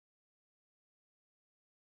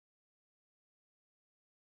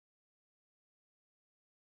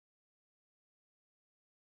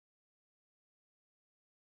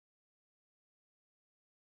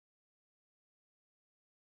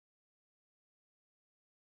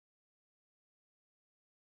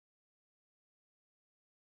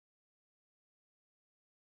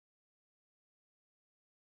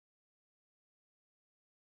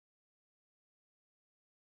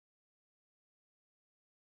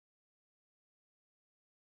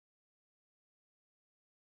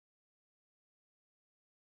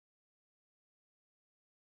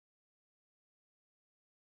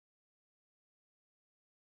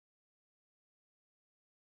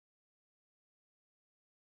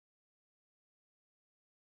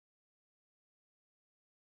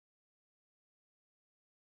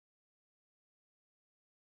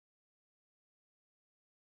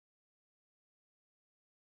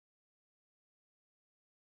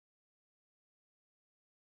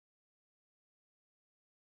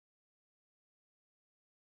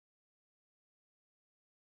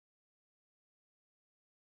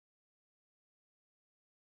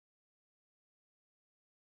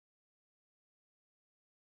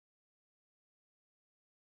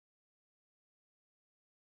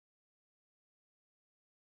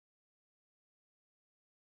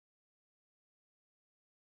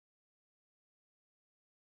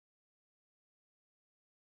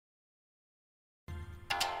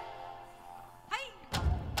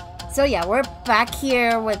So yeah, we're back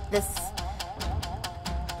here with this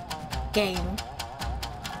game.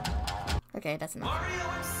 Okay, that's enough. Mario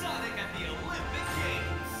and Sonic at the Olympic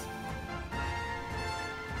Games.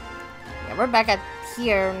 Yeah, we're back at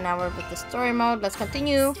here. Now we're with the story mode. Let's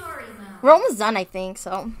continue. Story mode. We're almost done, I think,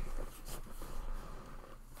 so.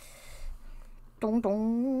 Dong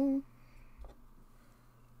dong.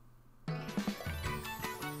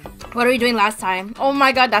 What are we doing last time? Oh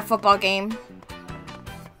my god, that football game.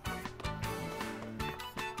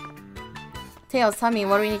 Tails, tell me,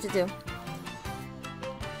 what do we need to do?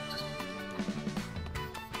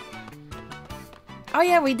 Oh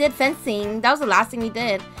yeah, we did fencing. That was the last thing we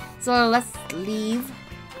did. So let's leave.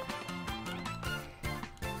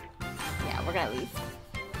 Yeah, we're gonna leave.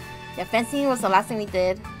 Yeah, fencing was the last thing we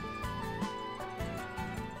did.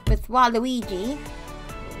 With Waluigi.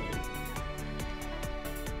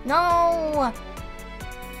 No!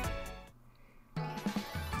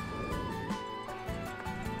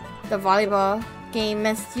 The volleyball game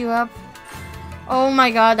messed you up. Oh my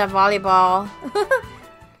god, that volleyball.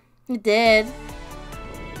 It did.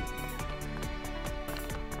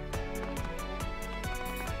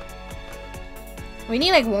 We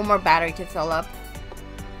need like one more battery to fill up.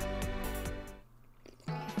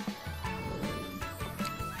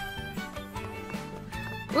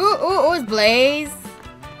 Ooh, it's Blaze.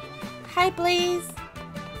 Hi, Blaze.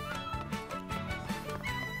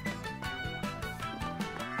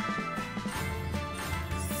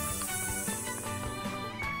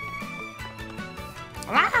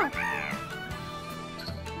 Wow.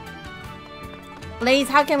 Blaze,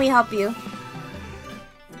 how can we help you?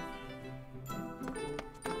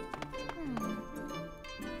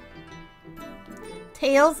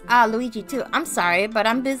 Tails? Luigi too. I'm sorry, but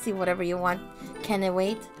I'm busy. Whatever you want. Can it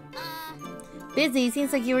wait? Busy?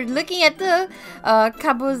 Seems like you were looking at the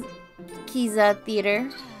Kabukiza Theater.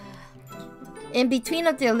 In between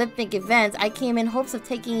of the Olympic events, I came in hopes of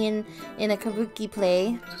taking in a kabuki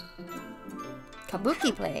play.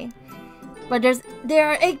 Kabuki play? But there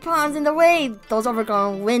are egg ponds in the way. Those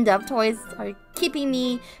overgrown wind-up toys are keeping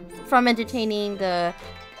me from entertaining the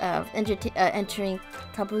entering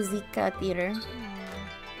Kabukiza Theater.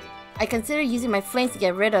 I consider using my flames to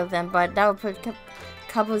get rid of them, but that would put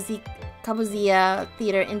Kabukiza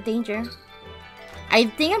Theater in danger. I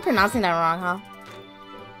think I'm pronouncing that wrong, huh?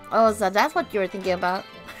 Oh, so that's what you were thinking about.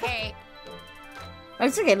 Hey. Oh,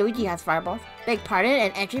 it's okay, Luigi has fireballs. Beg pardon,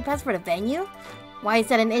 an entry pass for the venue? Why is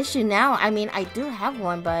that an issue now? I mean, I do have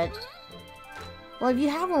one, but... Well, if you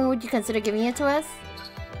have one, would you consider giving it to us?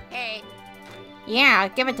 Hey. Yeah,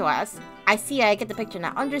 give it to us. I see, I get the picture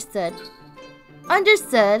now. Understood.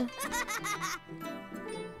 Understood.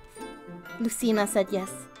 Lucina said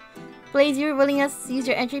yes. Blaze, you're willing us to use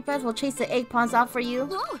your entry pass? We'll chase the egg pawns off for you.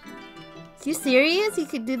 Whoa. You serious? You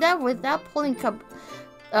could do that without pulling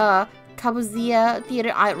Kabukiza Theater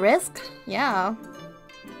at risk? Yeah.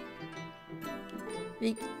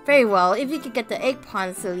 Very well. If you could get the egg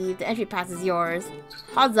pawns to leave, the entry pass is yours.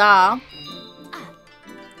 Huzzah!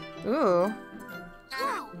 Ooh.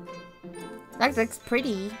 That looks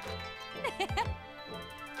pretty.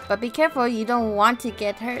 But be careful, you don't want to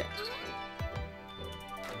get hurt.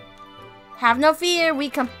 Have no fear, we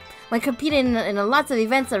competed in lots of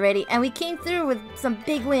events already, and we came through with some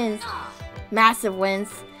big wins. Massive wins.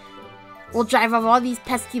 We'll drive off all these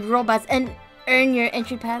pesky robots and earn your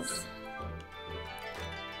entry pass.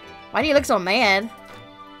 Why do you look so mad?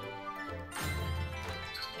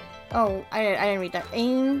 Oh, I didn't read that.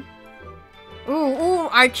 Aim. Ooh,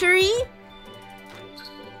 archery?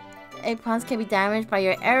 Egg pawns can be damaged by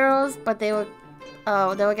your arrows, but they will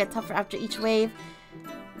get tougher after each wave.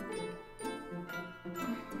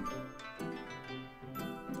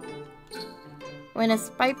 When a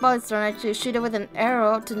spike ball is thrown at you, shoot it with an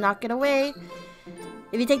arrow to knock it away.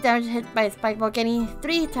 If you take damage hit by a spike ball, getting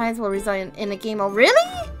 3 times will result in a game over. Really?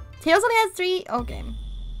 Tails only has 3? Okay.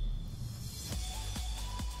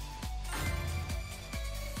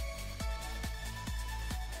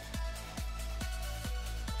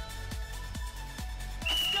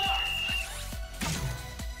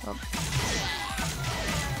 Oh.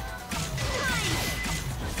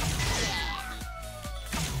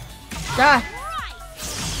 Die!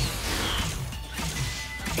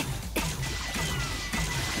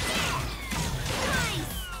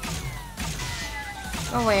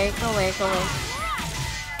 Go away, go away, go away.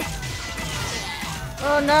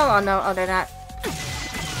 Oh no, oh no, oh they're not.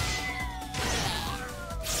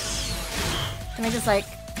 Can I just like...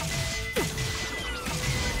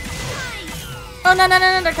 Oh no,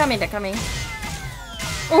 they're coming, they're coming.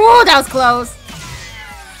 Oh, that was close.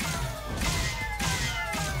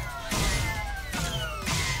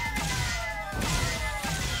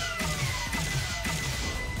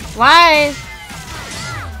 Why?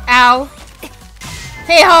 Ow.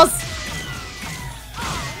 Tails!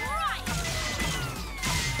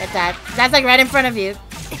 Get that. That's like right in front of you.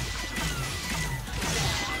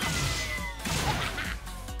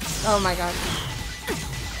 Oh my god.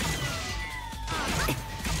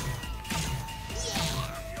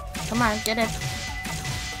 Come on, get it.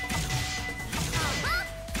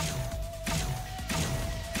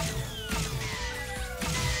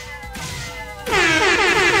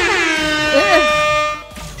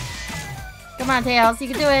 Come on, Tails, you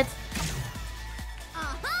can do it.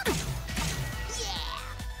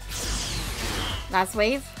 Last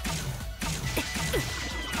wave.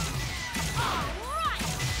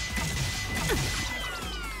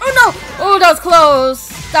 Oh no! Oh, that was close.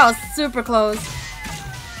 That was super close.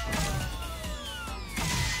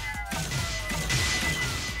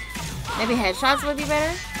 Maybe headshots would be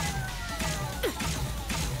better.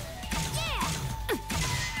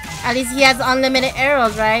 At least he has unlimited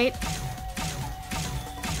arrows, right?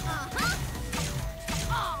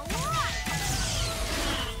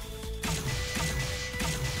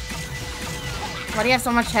 Why do you have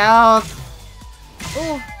so much health?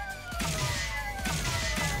 Ooh.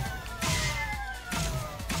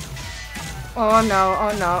 Oh no,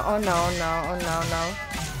 oh no, oh no, no, oh no, no.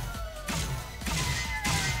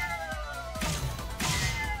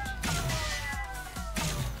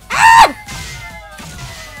 Ah!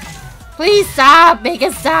 Please stop! Make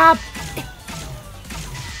it stop!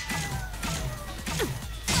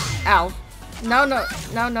 Ow. No, no,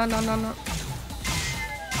 no, no, no, no, no.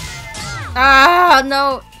 Ah,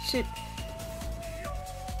 no. Shoot.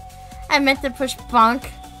 I meant to push Bonk.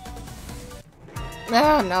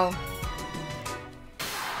 Oh, no.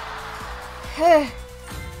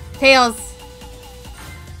 Tails.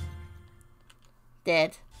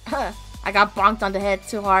 Dead. I got bonked on the head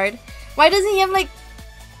too hard. Why doesn't he have like...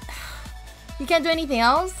 You can't do anything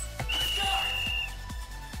else?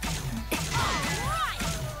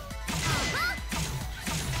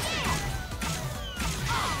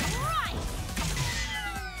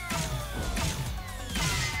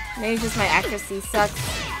 Maybe just my accuracy sucks.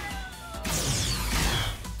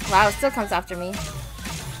 Wow, it still comes after me.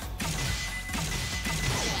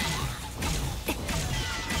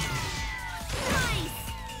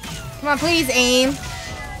 Come on, please aim.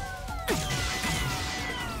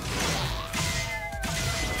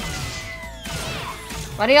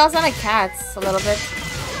 Why do y'all sound like cats a little bit?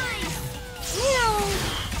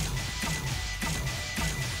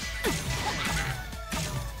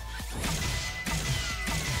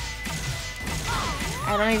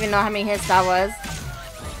 I don't even know how many hits that was.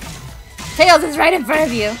 Tails is right in front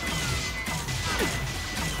of you.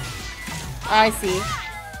 Oh, I see.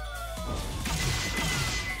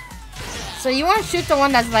 So you want to shoot the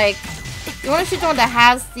one that's like... You want to shoot the one that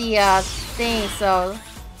has the thing, so...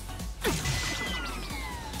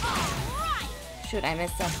 Shoot, I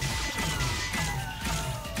missed it.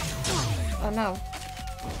 Oh no.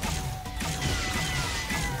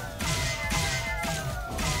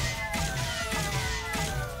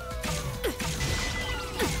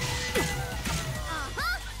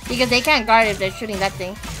 Because they can't guard if they're shooting that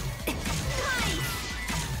thing.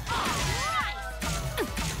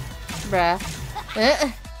 Bruh.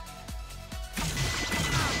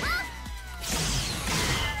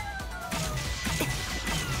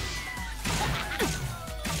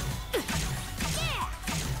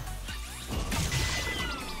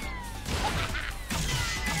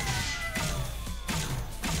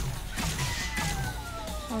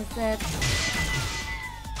 What's that?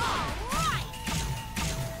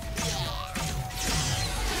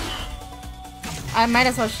 I might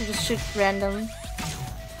as well just shoot random.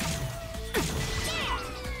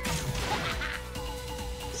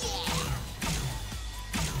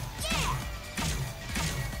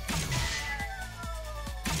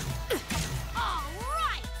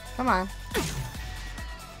 Come on.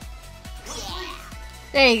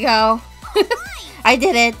 There you go. I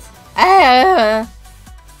did it.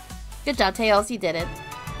 Good job, Tails. You did it.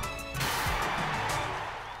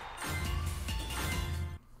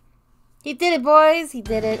 He did it, boys. He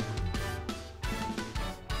did it.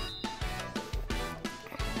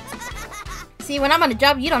 See, when I'm on a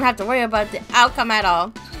job, you don't have to worry about the outcome at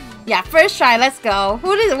all. Yeah, first try. Let's go.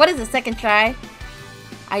 What is the second try?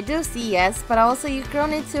 I do see, yes, but also you've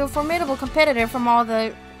grown into a formidable competitor from all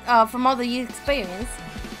the experience.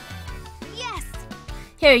 Yes.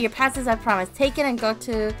 Here, your passes I promised. Take it and go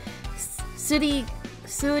to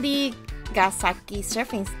Surigasaki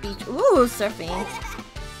surfing beach. Ooh, surfing.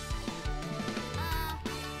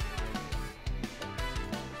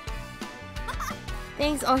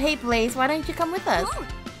 Thanks. Oh, hey, Blaze. Why don't you come with us?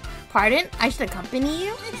 Pardon? I should accompany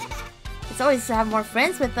you? It's always to have more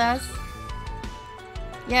friends with us.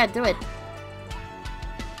 Yeah, do it.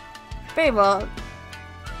 Very well.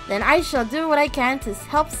 Then I shall do what I can to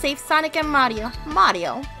help save Sonic and Mario.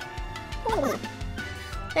 Mario? Ooh.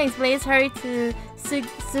 Thanks, Blaze. Hurry to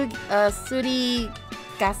Surigasaki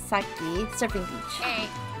Surfing Beach. Hey.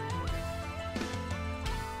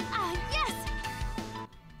 Yes!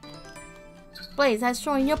 Blaze has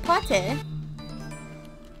shown your party.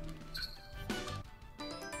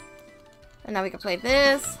 And now we can play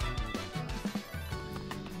this.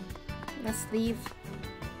 Let's leave.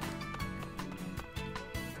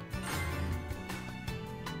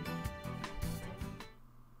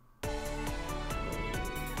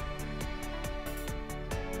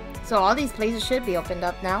 So all these places should be opened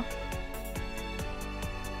up now.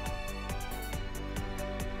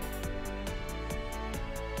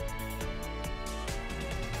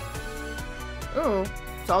 Ooh,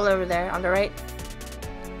 it's all over there on the right.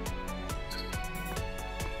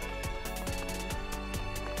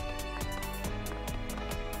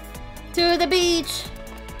 To the beach!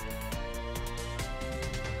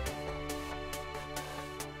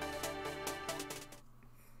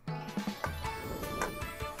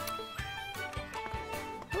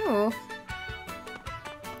 Ooh.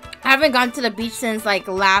 I haven't gone to the beach since like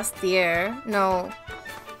last year. No.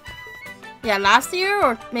 Yeah, last year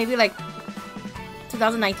or maybe like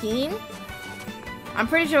 2019. I'm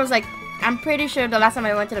pretty sure the last time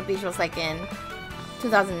I went to the beach was like in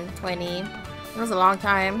 2020. It was a long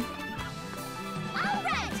time.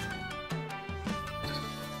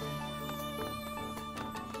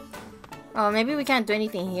 Oh, maybe we can't do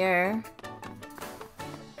anything here.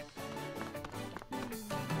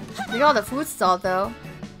 Look at all the food stall though.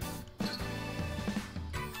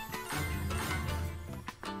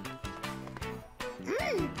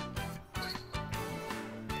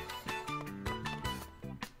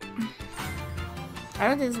 I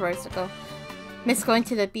don't think this works to go. Miss going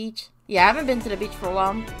to the beach. Yeah, I haven't been to the beach for a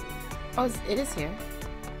while. Oh, it is here.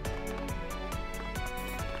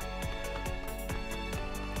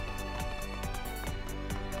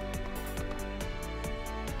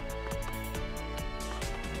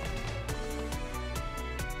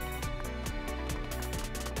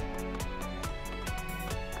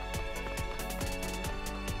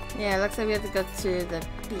 Yeah, it looks like we have to go to the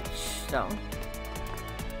beach, though.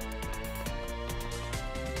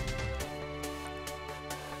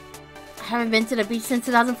 I haven't been to the beach since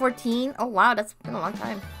 2014. Oh wow, that's been a long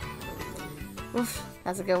time. Oof,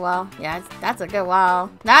 that's a good while. Yeah, that's a good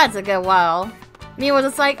while. That's a good while. Me was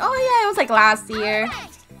just like, oh yeah, it was like last year.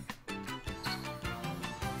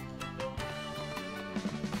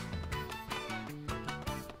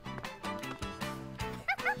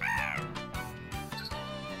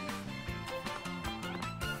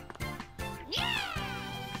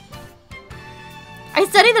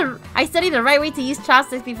 I studied the right way to use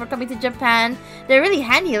chopsticks before coming to Japan. They're really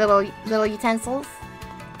handy little utensils.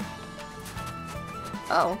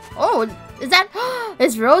 Oh, is that?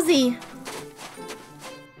 It's Rosie.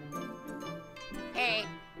 Hey.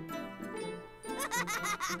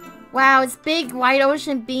 Wow, it's big, wide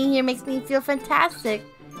ocean. Being here makes me feel fantastic.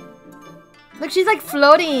 Look, she's like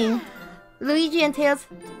floating. Luigi and Tails,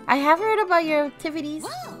 I have heard about your activities.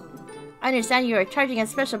 Whoa. I understand you are charging a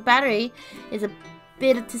special battery. Is a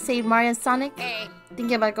bit to save Mario and Sonic. Hey.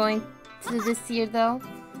 Thinking about going to this year though.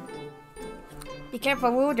 Be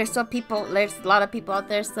careful, Woo. There's a lot of people out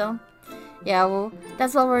there still. Yeah, well,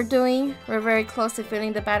 that's what we're doing. We're very close to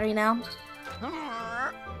filling the battery now.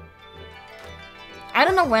 I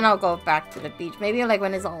don't know when I'll go back to the beach. Maybe like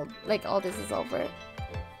when it's all this is over.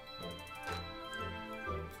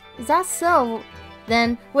 Is that so?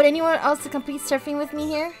 Then would anyone else to complete surfing with me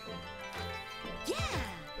here? Yeah.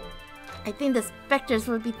 I think the Spectres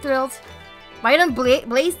would be thrilled. Why don't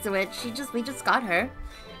Blaze do it? We just got her.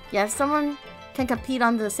 Yeah, if someone can compete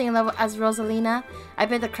on the same level as Rosalina, I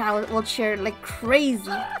bet the crowd will cheer like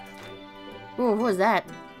crazy. Ooh, who is that?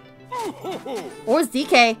 Oh, it's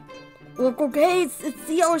DK. Okay, it's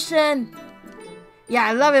the ocean. Yeah,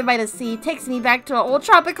 I love it by the sea. It takes me back to an old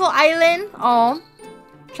tropical island. Oh,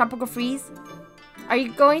 tropical freeze. Are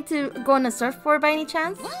you going to go on a surfboard by any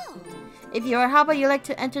chance? Whoa. If you are, how about you like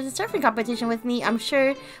to enter the surfing competition with me? I'm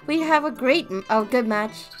sure we have a good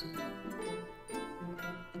match.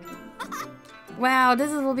 Wow, this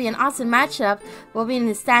will be an awesome matchup. We'll be in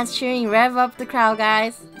the stands cheering, rev up the crowd,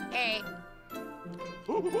 guys. Hey.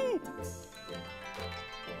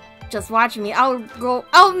 Just watch me. I'll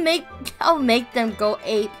make them go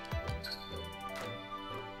ape.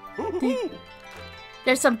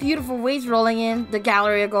 There's some beautiful waves rolling in. The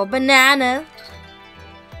gallery will go banana.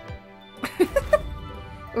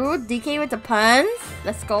 Ooh, DK with the puns.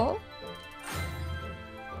 Let's go.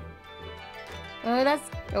 Oh, that's...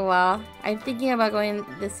 Oh, wow. I'm thinking about going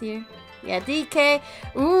this year. Yeah, DK.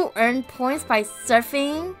 Ooh, earn points by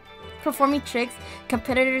surfing. Performing tricks.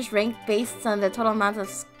 Competitors rank based on the total amount of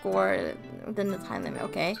score within the time limit.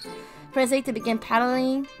 Okay. Press A to begin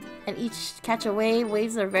paddling. And each catch a wave.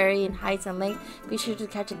 Waves are vary in height and length. Be sure to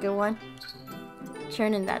catch a good one.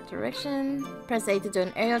 Turn in that direction. Press A to do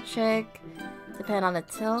an aerial trick. Depend on the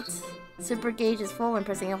tilt. Super gauge is full when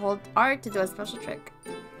pressing and hold R to do a special trick.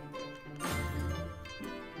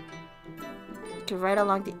 To ride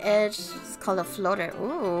along the edge. It's called a floater.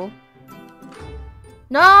 Ooh.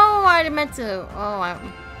 No, I meant to.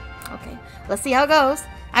 Oh, okay. Let's see how it goes.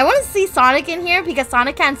 I want to see Sonic in here because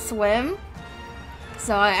Sonic can't swim.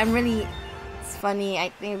 So I'm really... It's funny. I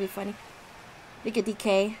think it'd be funny. Look at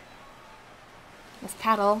DK. Let's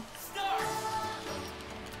paddle.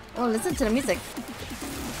 Oh, listen to the music.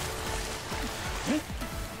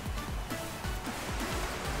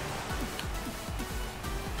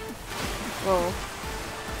 Whoa.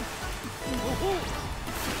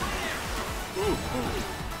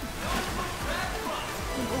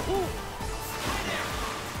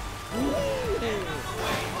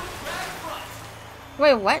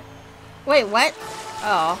 Wait, what? Wait, what?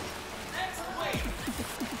 Oh.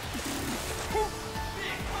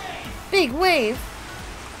 Big wave.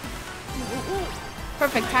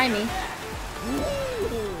 Perfect timing.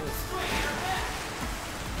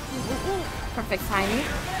 Perfect timing.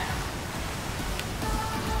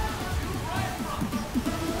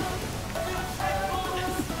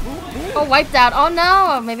 Oh, wiped out. Oh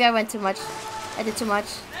no! Maybe I went too much. I did too much.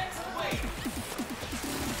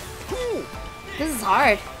 This is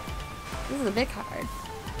hard. This is a bit hard.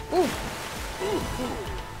 Ooh.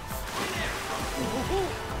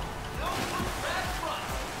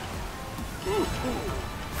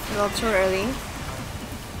 A little too early.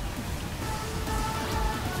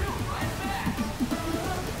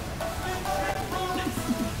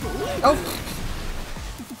 Oh!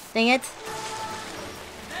 Dang it.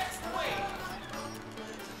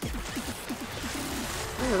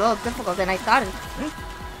 This is a little difficult than I thought.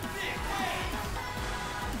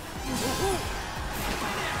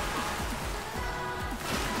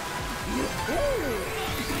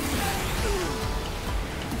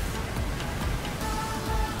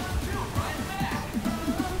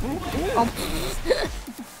 Oh.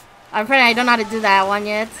 I'm afraid I don't know how to do that one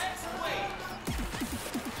yet.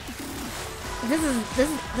 This is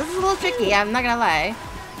a little tricky, I'm not gonna lie.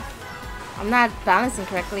 I'm not balancing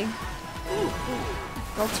correctly.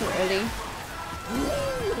 A little too early.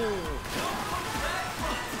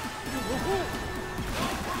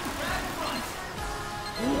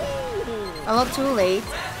 A little too late.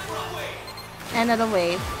 Another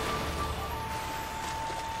wave.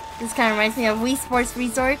 This kind of reminds me of Wii Sports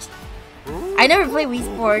Resort. I never played Wii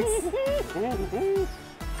Sports.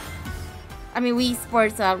 I mean Wii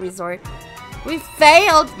Sports Resort. We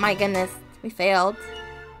failed! My goodness. We failed.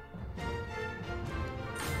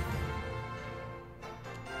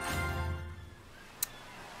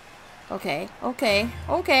 Okay, okay,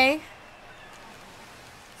 okay.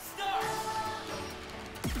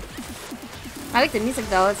 I like the music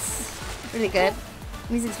though, it's really good.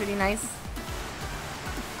 Music's really nice.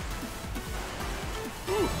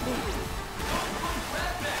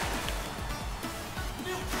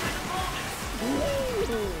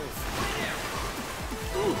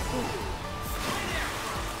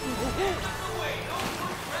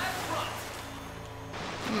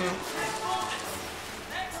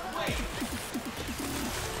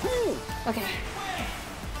 Okay.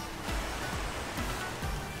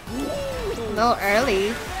 A little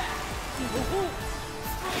early.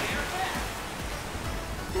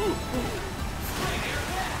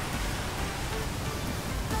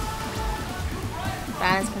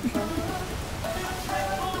 Balance control.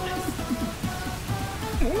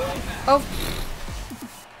 Oh.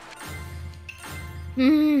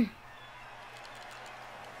 Hmm.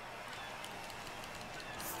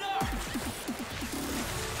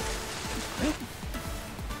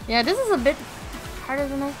 Yeah, this is a bit harder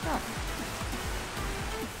than I thought.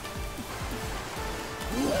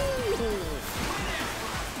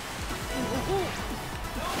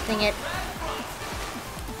 Dang it.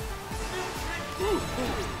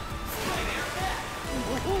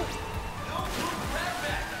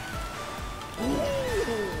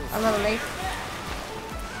 A little late.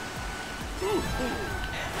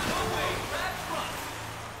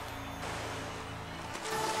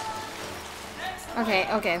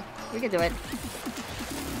 Okay, okay. We can do it.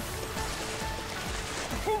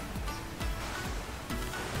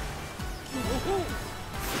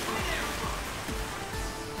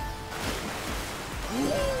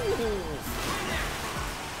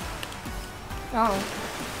 Oh.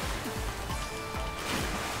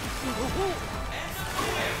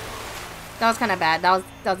 That was kind of bad. That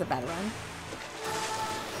was a bad run.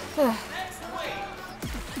 A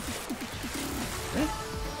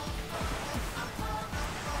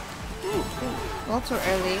little too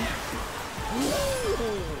early.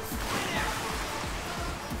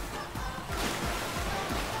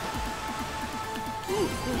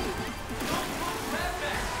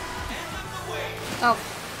 Oh.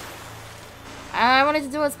 I wanted to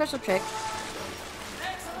do a special trick.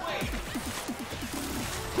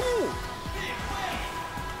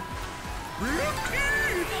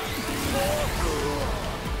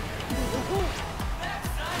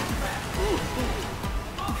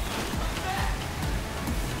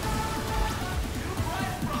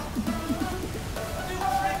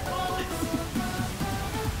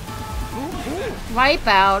 Wipe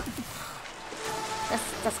out.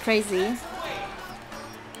 That's crazy.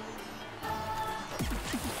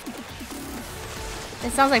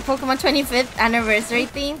 It sounds like Pokemon 25th anniversary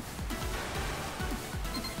theme.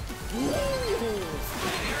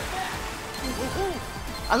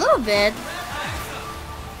 A little bit.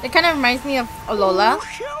 It kind of reminds me of Alola.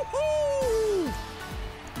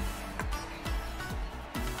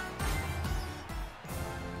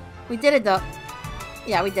 We did it though.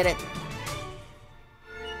 Yeah, we did it.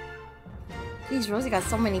 Jeez, Rosie got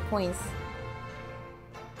so many points.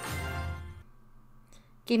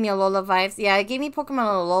 Gave me Alola vibes. Yeah, it gave me Pokemon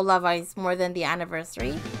Alola vibes more than the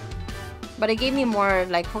anniversary. But it gave me more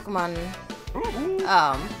like Pokemon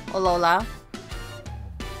Alola.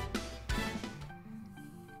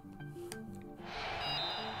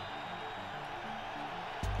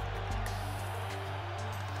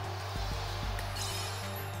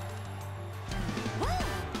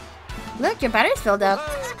 Look, your battery's filled up.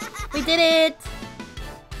 We did it!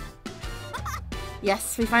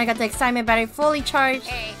 Yes, we finally got the excitement battery fully charged.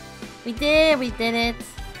 We did it.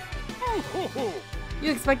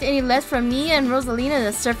 You expect any less from me and Rosalina in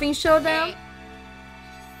the surfing showdown?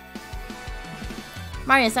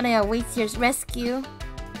 Mario and Sonic awaits your rescue.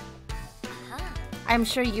 I'm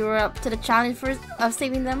sure you were up to the challenge of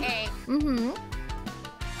saving them.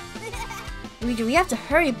 Luigi, we have to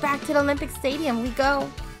hurry back to the Olympic Stadium. We go.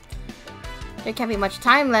 There can't be much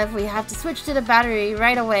time left. We have to switch to the battery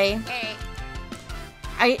right away.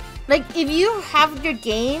 If you have your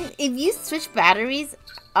game, if you switch batteries,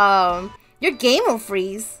 your game will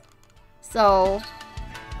freeze. So,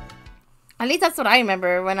 at least that's what I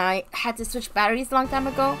remember when I had to switch batteries a long time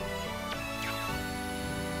ago.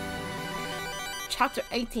 Chapter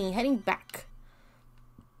 18, heading back.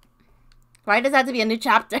 Why does that have to be a new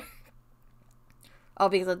chapter? Oh,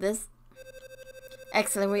 because of this?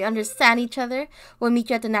 Excellent, we understand each other. We'll meet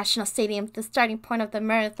you at the National Stadium, the starting point of the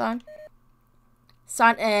marathon.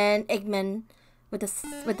 Son and Eggman with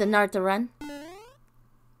the Naruto run.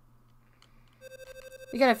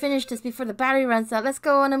 We gotta finish this before the battery runs out. Let's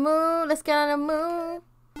go on a move. Let's get on a move.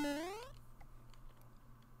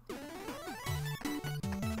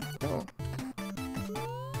 Oh.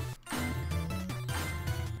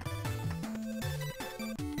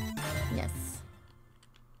 Yes.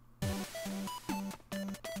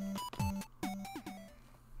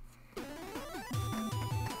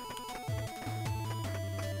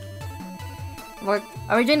 What?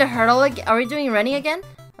 Are we doing the hurdle again? Are we doing running again?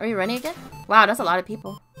 Are we running again? Wow, that's a lot of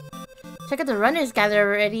people. Check out the runners gather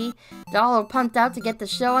already. They're all pumped out to get the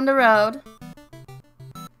show on the road.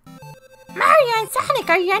 Mario and Sonic,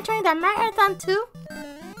 are you entering the marathon too?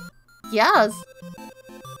 Yes.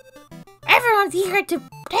 Everyone's eager to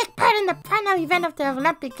take part in the final event of the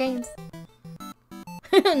Olympic Games.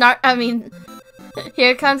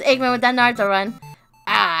 Here comes Eggman with that Naruto run.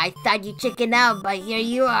 Ah, I thought you chickened out, but here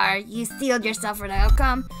you are. You steeled yourself for the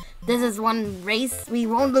outcome. This is one race we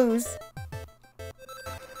won't lose.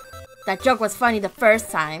 That joke was funny the first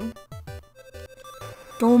time.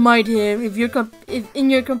 Don't mind him. If in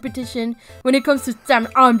your competition, when it comes to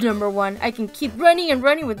stamina, I'm number one. I can keep running and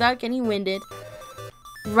running without getting winded.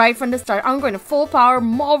 Right from the start, I'm going to full power,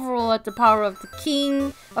 marvel at the power of the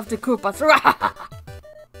king of the Koopas.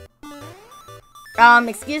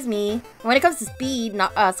 Excuse me. When it comes to speed,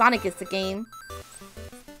 Sonic is the game.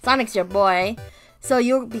 Sonic's your boy. So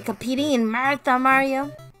you'll be competing in Marathon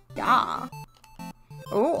Mario? Yeah.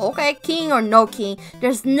 Oh, okay. King or no king.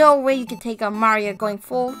 There's no way you can take on Mario going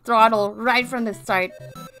full throttle right from the start.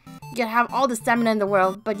 You can have all the stamina in the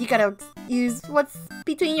world, but you gotta use what's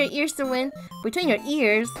between your ears to win. Between your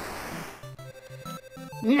ears?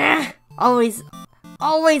 Nah. Always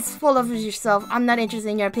full of yourself. I'm not interested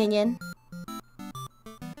in your opinion.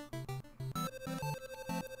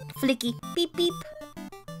 Flicky. Beep beep.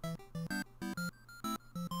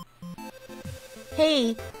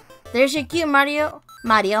 Hey, there's your cue, Mario.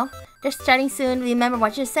 Mario, they're starting soon. Remember,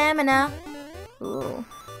 watch your stamina. Ooh,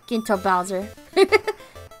 Ginto Bowser.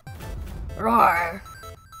 Roar.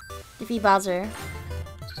 Defeat Bowser.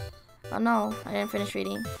 Oh no, I didn't finish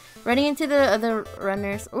reading. Running into the other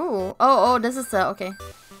runners. Ooh, oh, this is okay.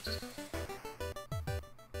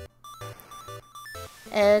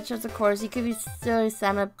 Edge of the course. You could be still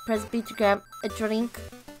stamina. Press B to grab a drink.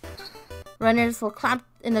 Runners will clamp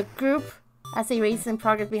in a group as they race in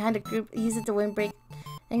progress behind the group. Use it to windbreak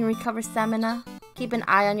and recover stamina. Keep an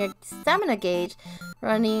eye on your stamina gauge.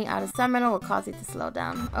 Running out of stamina will cause you to slow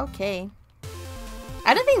down. Okay.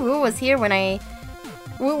 I don't think Wu was here when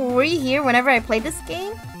were you here whenever I played this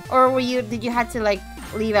game? Or did you have to like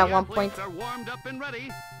leave at one point?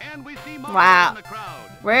 Wow.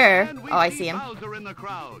 Where? Oh, I see him.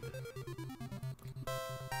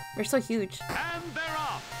 They're so huge. And they're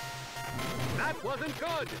off. That wasn't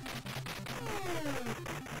good.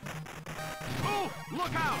 Oh,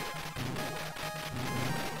 look out!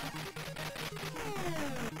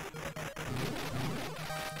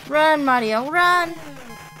 Run, Mario, run!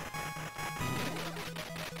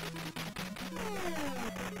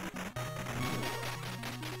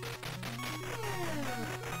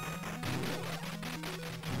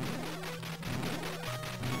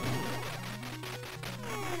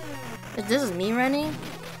 This is me running?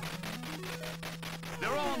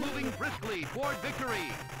 They're all moving briskly toward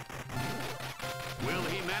victory. Will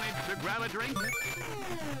he manage to grab a drink?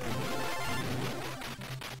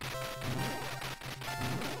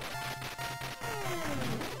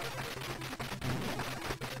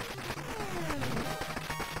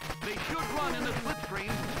 They should run in the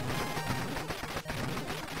slipstream.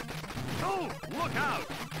 Oh, look out!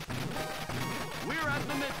 We're at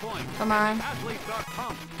the midpoint. Come on. The athletes are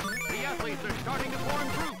pumped. The athletes are starting to form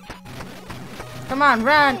groups. Come on,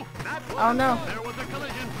 run! Oh no. There was a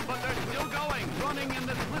collision, but they're still going. Running in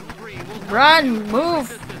the slipstream will Run! Move!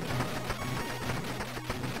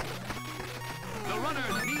 The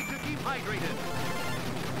runners need to keep hydrated.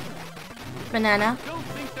 Banana. Don't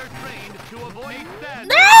think they're trained to avoid death.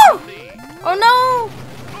 No! Oh no!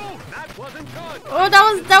 Oh, that wasn't good. Oh, that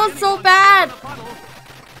was so bad!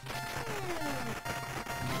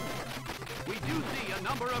 We do see a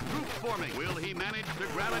number of groups forming. Will he manage to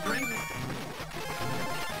grab a drink?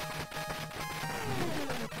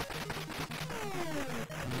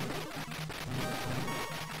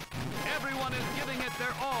 Everyone is giving it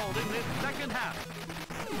their all in this second half.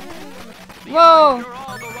 Whoa! Sure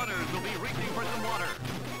all the runners will be reaching for some water.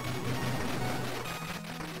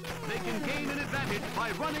 They can gain an advantage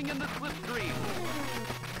by running in the slipstream.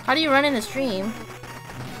 How do you run in the stream?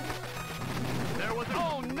 There was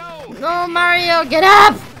oh no! No, Mario, get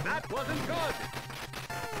up! That wasn't good.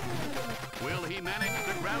 Will he manage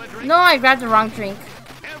to grab a drink? No, I grabbed the wrong drink.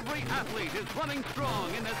 Every athlete is running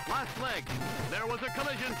strong in this last leg. There was a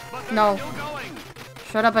collision, but they're No. still going.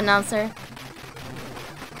 Shut up, announcer.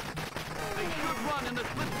 They should run in the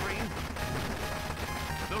slipstream.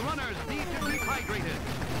 The runners need to keep hydrated.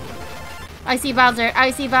 I see Bowser.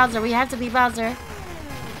 I see Bowser. We have to be Bowser.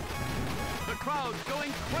 The crowd's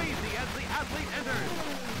going crazy as the athlete enters.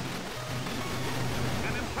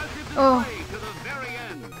 An impressive display Oh. to the very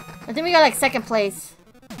end. I think we got like second place.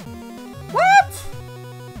 What?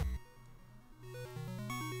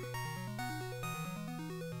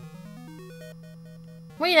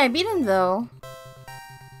 Wait, I beat him though.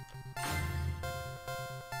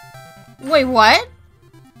 Wait, what?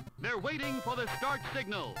 They're waiting for the start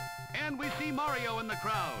signal. And we see Mario in the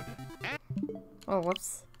crowd. Oh,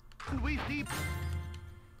 whoops. And we see...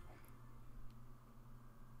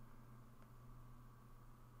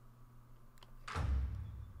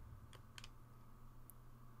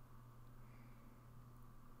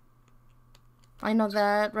 I know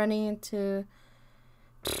that. Running into...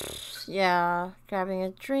 Yeah, grabbing a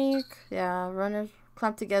drink. Yeah, runners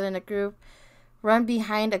clump together in a group. Run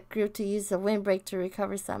behind a group to use the windbreak to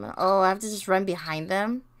recover stamina. Oh, I have to just run behind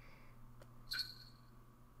them?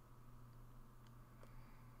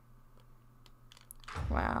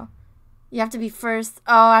 Wow. You have to be first.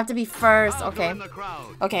 Oh, I have to be first. Okay.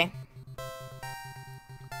 Okay.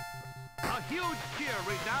 A huge cheer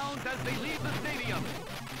resounds as they leave the stadium.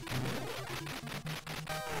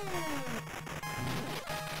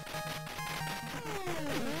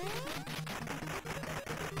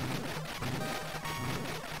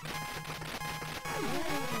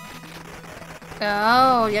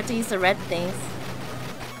 Oh, you have to use the red things.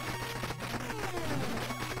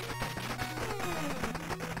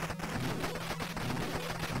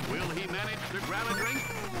 Will he manage to grab a drink?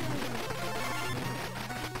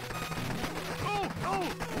 Oh,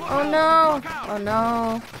 Oh no! Oh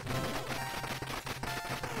no!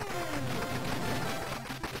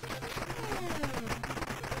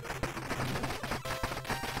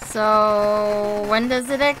 So when does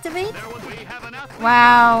it activate?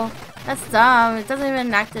 Wow, that's dumb. It doesn't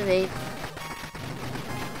even activate.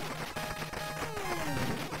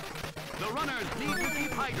 The runners need to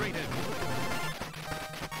keep hydrated.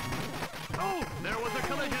 Oh, there was a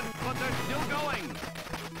collision, but they're still going.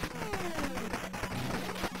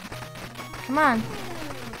 Come on.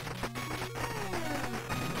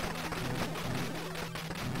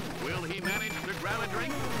 Will he manage to grab a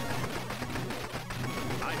drink?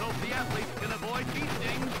 I hope the athletes can avoid bee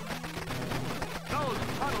stings. Those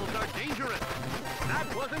puddles are dangerous. That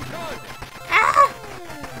wasn't good. Ah!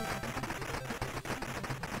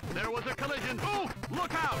 There was a collision. Oh,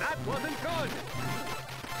 look out! That wasn't good.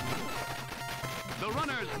 The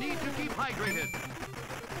runners need to keep hydrated.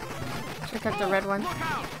 Check out the red one. Look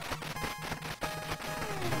out!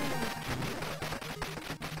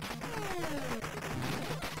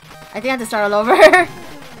 I think I have to start all over.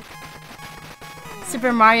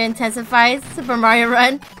 Super Mario intensifies. Super Mario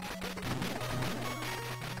Run.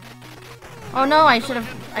 Oh no, I should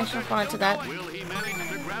have gone into that. Will he manage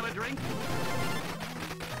to grab a drink?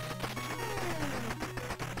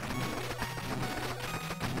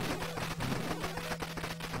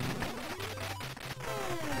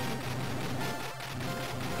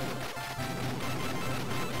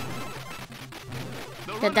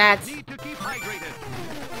 Get that. Need to keep hydrated.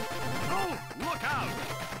 Oh, look out!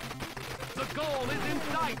 The goal is in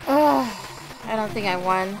sight. Oh, I don't think I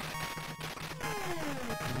won.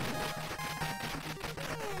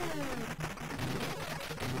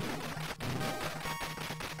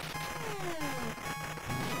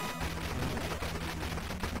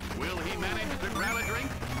 Will he manage to grab a drink?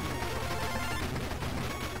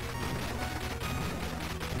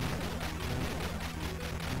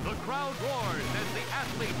 The crowd roars as the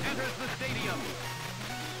athlete enters the stadium.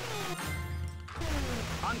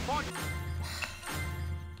 Unfortunately.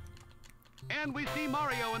 And we see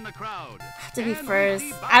Mario in the crowd. Have to be first.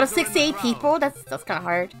 Out of 68 people, that's kind of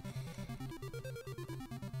hard.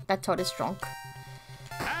 That Toad is drunk.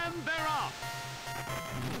 And they're off.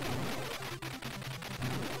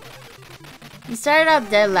 You started out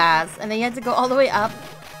dead last, and then you had to go all the way up.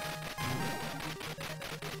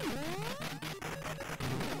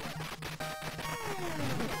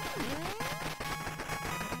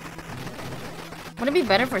 Wouldn't it be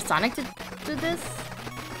better for Sonic to do this?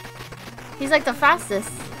 He's like the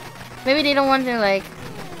fastest. Maybe they don't want to like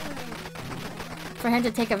for him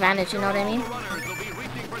to take advantage, you know what I mean? The runners will be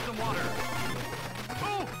reaching for some water.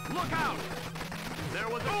 Oh, look out! There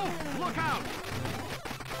was look out!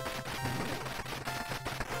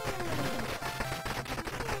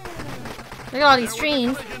 Look at all these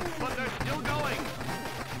streams. But they're still going.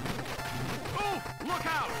 Oh, look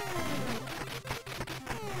out!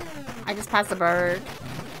 I just passed the bird.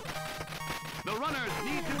 The runners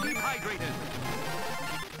need to keep hydrated.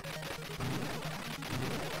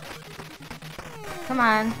 Come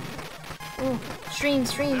on. Ooh, stream.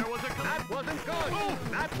 There was that wasn't good.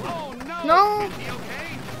 Oh, no. No. Is he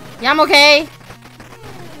okay? Yeah, I'm okay.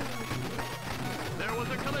 There was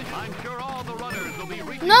a collision. I'm sure all the runners will be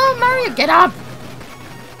reaching. No, Mario, get up.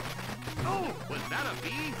 Oh, was that a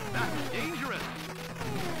bee? That's dangerous.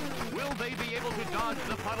 Will they be able to dodge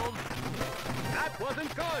the puddles? That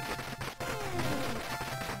wasn't good.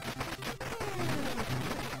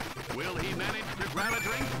 Will he manage to grab a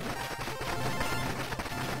drink?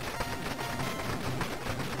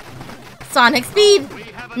 Sonic speed. We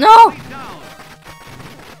have a No. athlete down.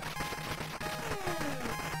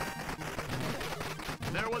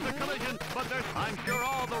 There was a collision, but I'm sure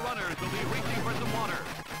all the runners will be reaching for some water.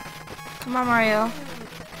 Come on, Mario.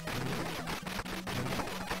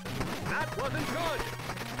 That wasn't good.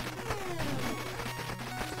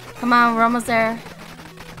 Come on, we're almost there.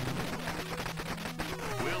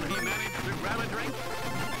 Will he manage to grab a drink?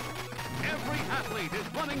 Every athlete is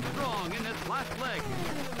running strong in this last leg.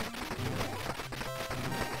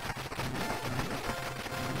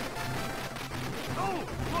 Oh,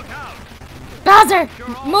 look out! Bowser,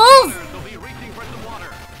 Sure all move! runners will be reaching for some water.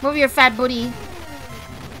 Move your fat booty.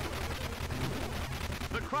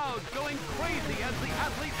 The crowd's going crazy as the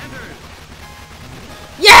athlete enters.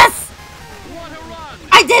 Yes! What a run!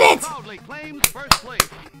 I did it! Proudly claims first place.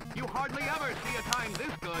 You hardly ever see a time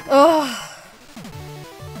this good. Ugh.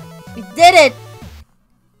 We did it!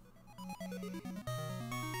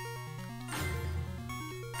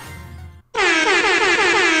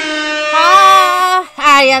 Ah,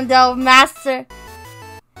 I am the master.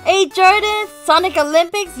 Hey Jordan, Sonic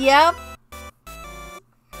Olympics, yep.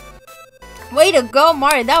 Way to go,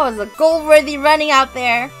 Mario. That was a goal-worthy running out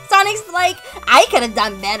there. Sonic's like, I could have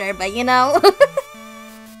done better, but you know.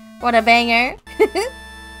 What a banger.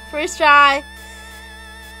 First try.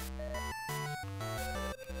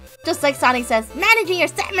 Just like Sonic says, managing your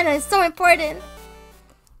stamina is so important.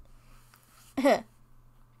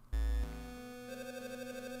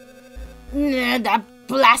 Nah, that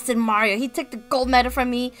blasted Mario. He took the gold medal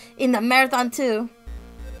from me in the marathon too.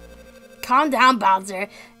 Calm down, Bowser.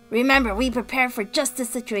 Remember, we prepared for just this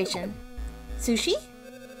situation. Sushi?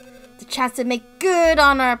 The chance to make good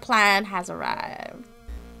on our plan has arrived.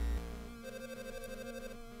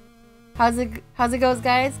 How's it goes,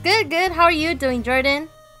 guys? Good. How are you doing, Jordan?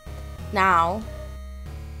 Now,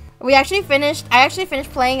 I actually finished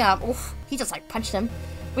playing. Oof, he just like punched him.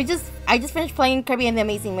 I just finished playing Kirby and the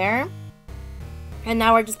Amazing Mirror, and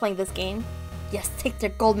now we're just playing this game. Yes, take their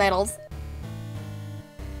gold medals.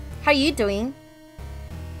 How are you doing?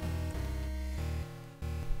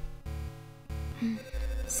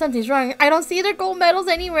 Something's wrong. I don't see their gold medals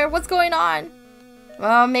anywhere. What's going on?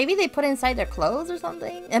 Well, maybe they put it inside their clothes or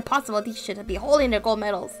something. Impossible. These should be holding their gold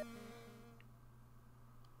medals.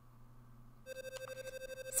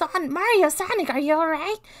 Mario, Sonic, are you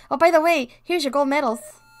alright? Oh, by the way, here's your gold medals.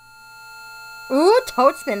 Ooh,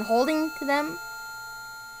 Toad's been holding to them.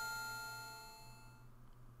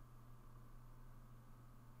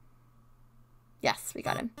 Yes, we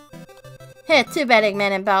got him. Hey, too bad, Eggman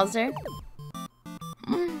and Bowser.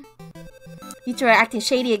 You two are acting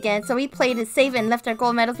shady again, so we played it safe and left our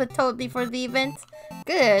gold medals with Toad before the event.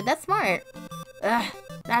 Good, that's smart. Ugh,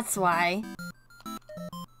 that's why.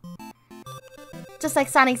 Just like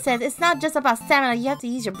Sonic says, it's not just about stamina, you have to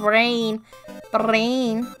use your brain.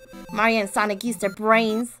 Mario and Sonic used their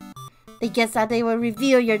brains. They guessed that they would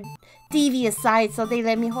reveal your devious side, so they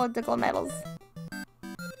let me hold the gold medals.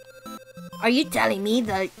 Are you telling me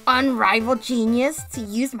the unrivaled genius to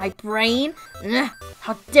use my brain? Ugh,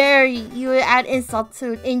 how dare you add insult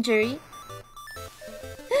to injury?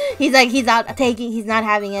 He's not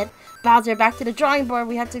having it. Bowser, back to the drawing board.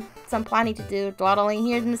 We have some planning to do. Dawdling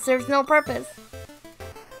here serves no purpose.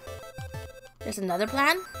 There's another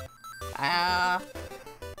plan?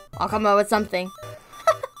 I'll come up with something.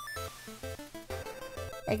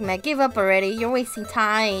 Eggman, give up already. You're wasting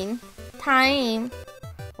time.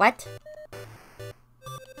 What?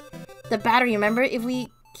 The battery, remember? If we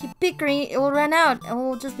keep bickering, it will run out and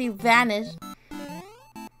we'll just be vanished.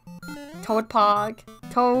 Toad Pog.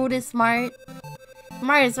 Toad is smart.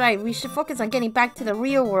 Mario's right. We should focus on getting back to the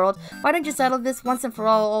real world. Why don't you settle this once and for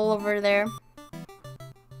all over there?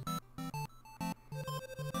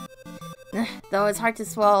 Though it's hard to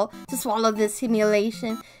swallow this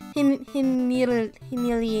humiliation.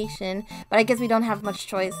 Humiliation. But I guess we don't have much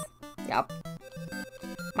choice. Yup.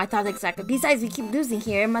 My thoughts exactly. Besides, we keep losing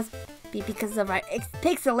here. It must be because of our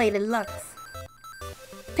pixelated looks.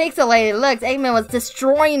 Eggman was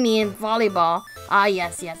destroying me in volleyball. Ah,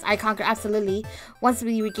 yes. I conquer absolutely. Once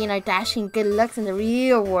we regain our dashing good looks in the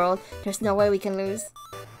real world, there's no way we can lose.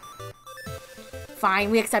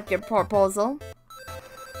 Fine, we accept your proposal.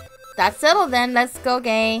 That's settled then. Let's go,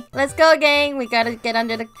 gang. We gotta get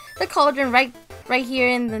under the cauldron right here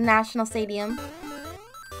in the National Stadium.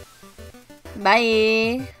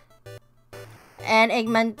 Bye. And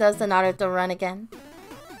Eggman does the Naruto run again.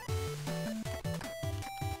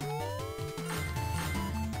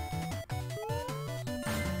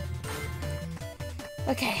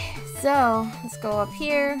 Okay, so let's go up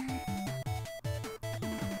here.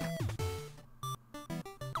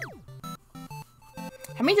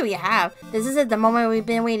 How many do we have? This is the moment we've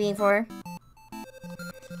been waiting for.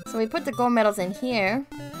 So we put the gold medals in here.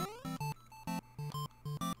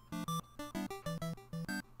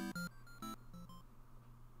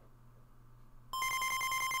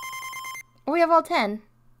 Oh, we have all 10.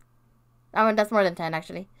 Oh, that's more than 10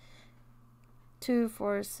 actually. 2,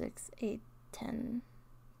 4, 6, 8, 10.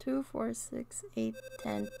 2, 4, 6, 8,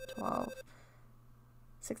 10, 12,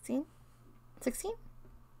 16? 16?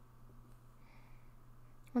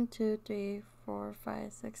 1, 2, 3, 4,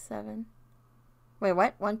 5, 6, 7. Wait,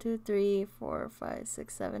 what? 1, 2, 3, 4, 5,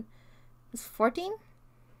 6, 7. It's 14?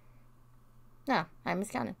 No, I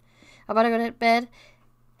miscounted. I'm about to go to bed.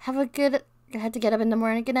 I had to get up in the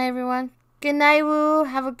morning. Good night, everyone. Good night, Woo.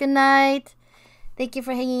 Have a good night. Thank you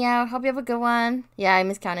for hanging out. Hope you have a good one. Yeah, I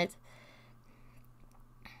miscounted.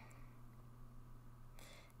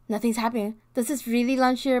 Nothing's happening. Does this really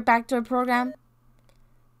launch your backdoor program?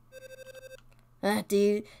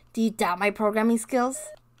 Do you doubt my programming skills?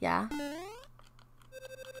 Yeah.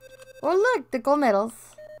 Oh look, the gold medals.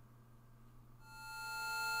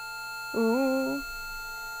 Ooh.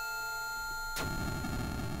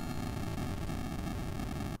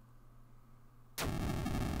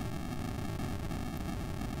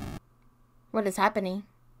 What is happening?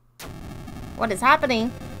 What is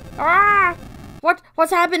happening? Ah!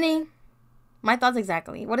 What's happening? My thoughts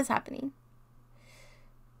exactly. What is happening?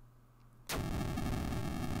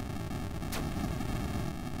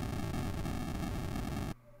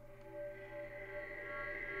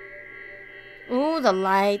 Ooh, the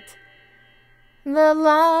light. The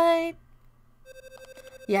light.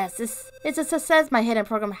 Yes, it's a success. My hidden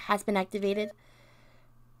program has been activated.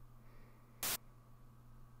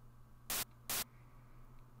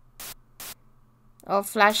 Oh,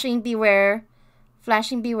 flashing beware.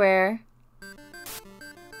 Flashing beware.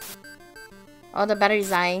 Oh, the battery's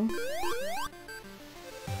dying.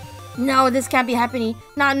 No, this can't be happening.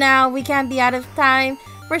 Not now. We can't be out of time.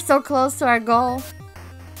 We're so close to our goal.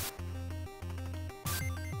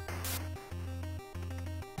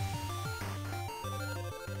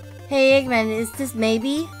 Hey, Eggman, is this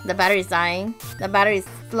maybe? The battery's dying. The battery's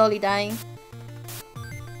slowly dying.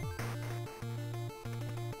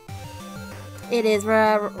 It is.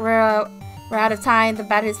 We're out of time. The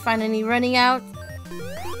battery's finally running out.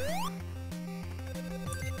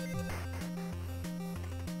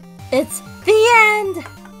 It's the end!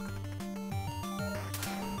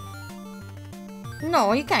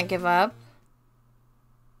 No, you can't give up.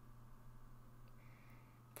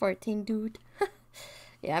 14, dude.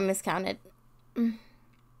 Yeah, I miscounted.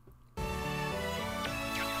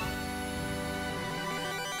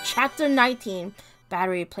 Chapter 19.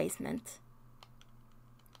 Battery replacement.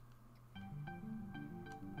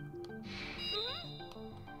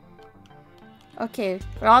 Okay,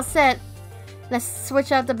 we're all set. Let's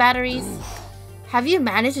switch out the batteries. Have you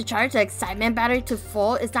managed to charge the excitement battery to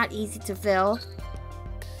full? It's not easy to fill.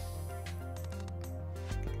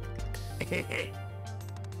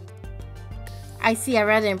 I see. I'm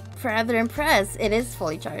rather impressed. It is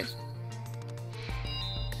fully charged.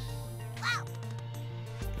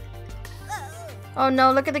 Oh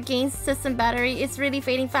no, look at the game system battery. It's really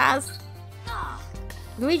fading fast.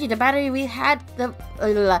 Luigi, the battery we had, the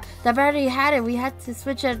battery had it. We had to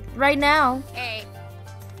switch it right now. Hey.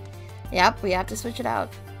 Yep, we have to switch it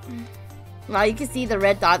out. Wow, you can see the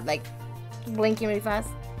red dot like blinking really fast.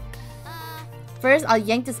 First, I'll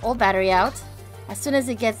yank this old battery out. As soon as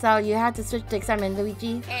it gets out, you have to switch the excitement,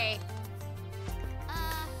 Luigi. Hey.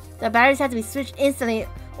 The batteries have to be switched instantly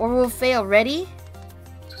or we'll fail. Ready?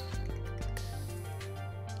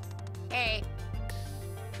 Hey.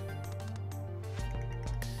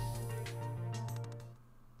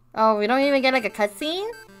 Oh, we don't even get like a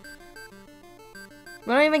cutscene?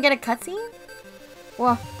 We don't even get a cutscene?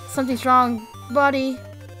 Well, something's wrong, buddy.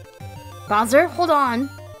 Bowser, hold on.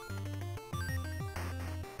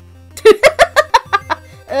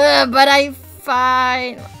 But I'm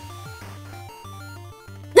fine.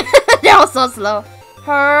 They're all so slow.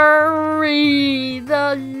 Hurry,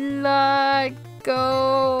 the light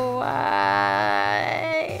go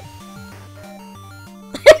away.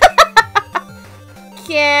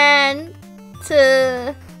 Can't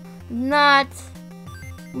not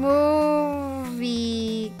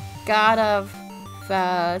movie gotta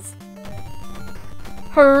fast.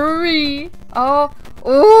 Hurry. Oh,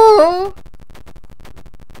 ooh.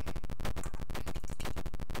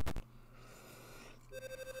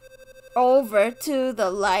 Over to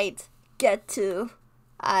the light. Get to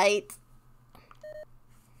it.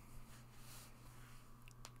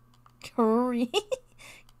 Hurry.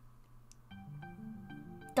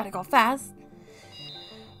 Gotta go fast.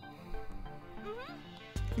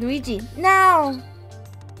 Luigi, now!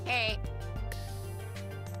 Hey.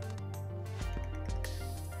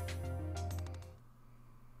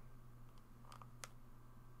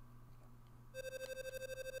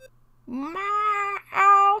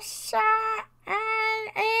 Mousa and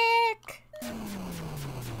Ick.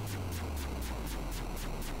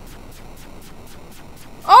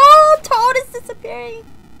 Oh, Toad is disappearing.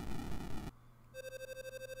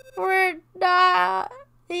 We're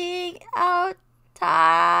dying out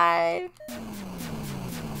time.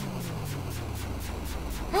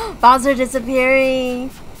 Bowser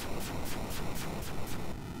disappearing.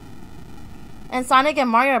 And Sonic and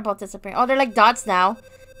Mario are both disappearing. Oh, they're like dots now.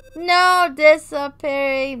 No,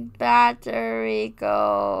 disappearing battery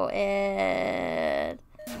go in.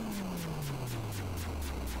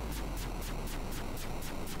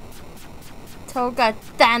 Toad got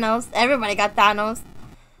Thanos. Everybody got Thanos.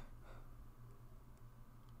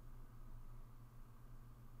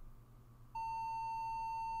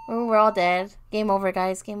 Oh, we're all dead. Game over,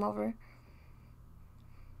 guys. Game over.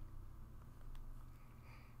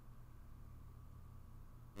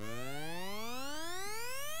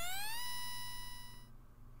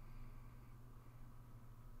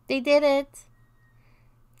 They did it.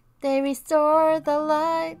 They restore the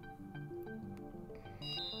light.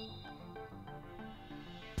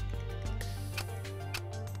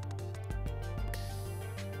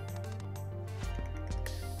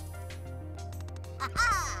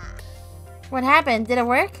 What happened? Did it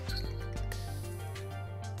work?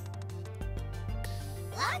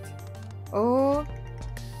 What? Oh.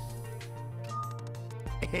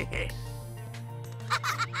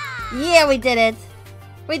 Yeah, we did it.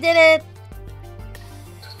 We did it.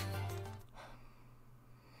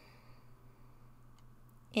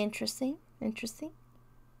 Interesting. Interesting.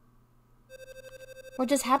 What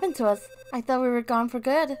just happened to us? I thought we were gone for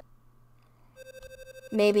good.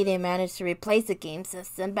 Maybe they managed to replace the game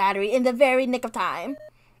system battery in the very nick of time.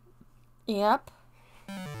 Yep.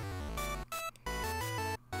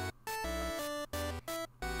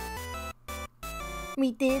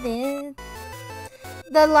 We did it.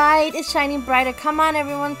 The light is shining brighter. Come on,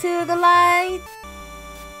 everyone, to the light.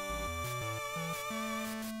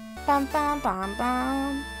 Bam, bam, bam,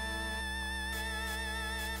 bam.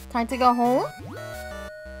 Time to go home?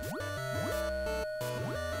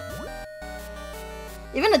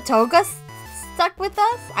 Even the toga stuck with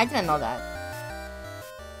us? I didn't know that.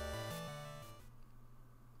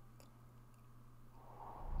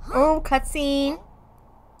 Oh, cutscene.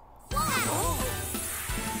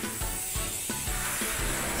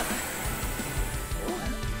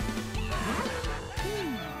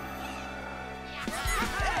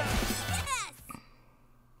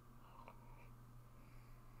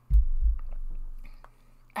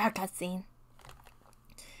 Our cutscene.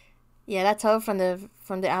 Yeah, that Toad from the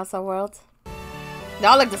outside world. They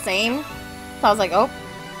all look the same. So I was like, oh.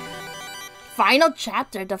 Final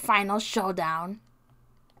chapter, the final showdown.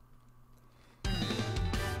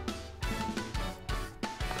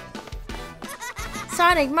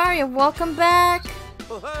 Sonic, Mario, welcome back.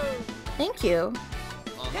 Thank you.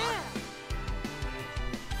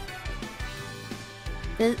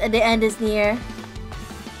 The end is near.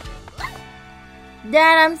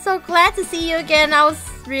 Dad, I'm so glad to see you again. I was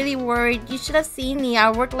really worried. You should have seen me.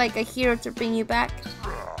 I worked like a hero to bring you back.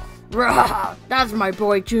 Rah, that's my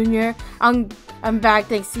boy, Junior. I'm back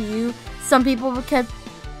thanks to you. Some people kept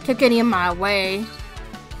getting in my way.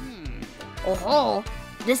 Oh,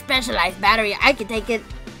 this specialized battery, I can take it.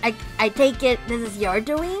 I take it this is your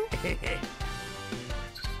doing?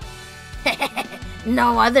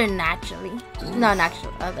 No other, naturally. No,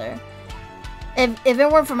 natural other. If it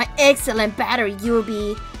weren't for my excellent battery,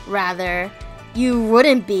 you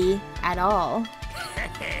wouldn't be at all.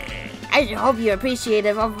 I should hope you're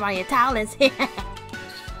appreciative of my talents.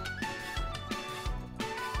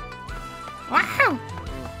 Wow!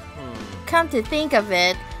 Come to think of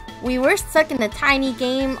it, we were stuck in a tiny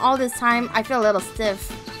game all this time. I feel a little stiff.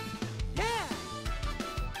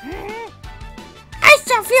 I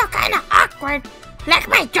still feel kind of awkward, like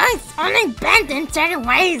my joints only bend in certain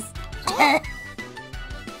ways.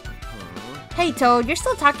 Hey Toad, you're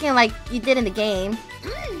still talking like you did in the game.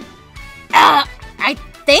 I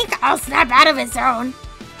think I'll snap out of his zone.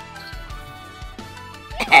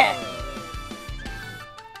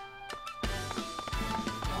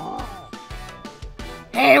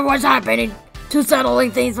 Hey, what's happening? Two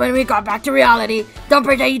settling things when we got back to reality. Don't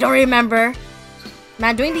pretend you don't remember.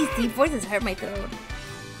 Man, doing these deep voices hurt my throat.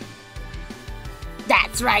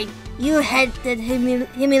 That's right. You headed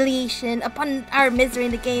humiliation upon our misery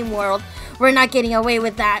in the game world. We're not getting away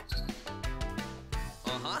with that.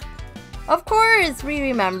 Of course, we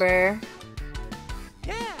remember.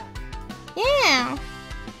 Yeah.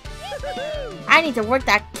 I need to work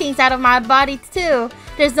that kinks out of my body too.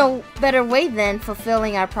 There's no better way than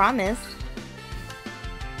fulfilling our promise.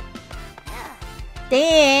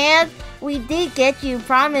 Dad, we did get you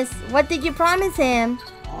promise. What did you promise him?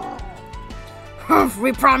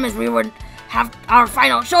 We promised we would have our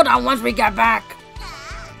final showdown once we get back.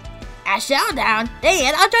 A showdown?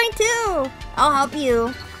 Dad, I'll join too. I'll help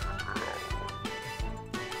you.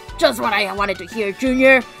 Just what I wanted to hear,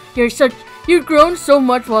 Junior. You've grown so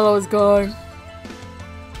much while I was gone.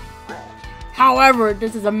 However,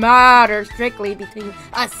 this is a matter strictly between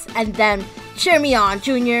us and them. Cheer me on,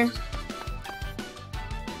 Junior.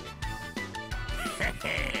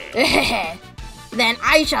 Then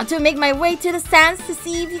I shall too make my way to the stands to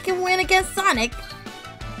see if you can win against Sonic.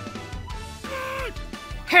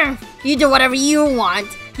 You do whatever you want.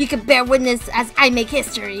 You can bear witness as I make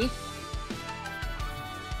history.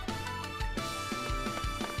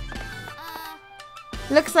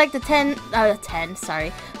 Looks like the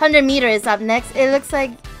 100 meter is up next. It looks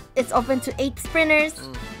like it's open to 8 sprinters.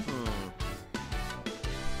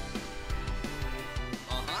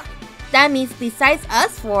 that means besides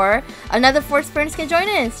us four, another 4 sprinters can join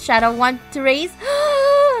us. Shadow want to race?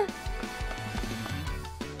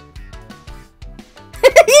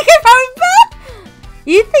 You can probably best.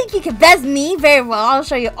 You think you can best me? Very well. I'll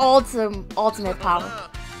show you ultimate power.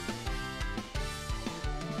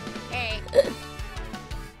 Hey.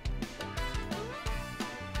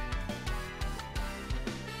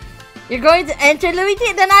 You're going to enter,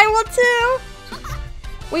 Luigi? Then I will too.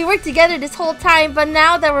 We worked together this whole time, but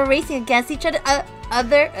now that we're racing against each other, I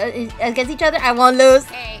won't lose.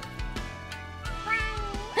 Hey.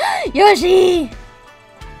 Yoshi!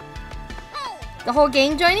 The whole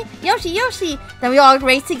gang joining? Yoshi, Yoshi! Then we all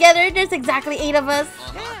race together. There's exactly 8 of us.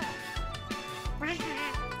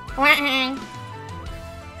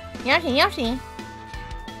 Yoshi, Yoshi.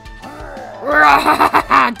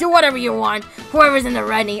 Do whatever you want. Whoever's in the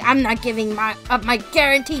running, I'm not giving up my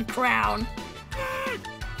guaranteed crown.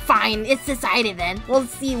 Fine, it's decided then. We'll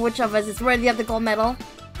see which of us is worthy of the gold medal.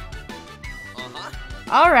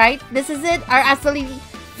 Alright, this is it. Our absolutely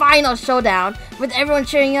final showdown. With everyone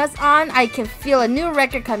cheering us on, I can feel a new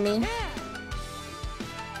record coming.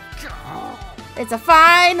 It's a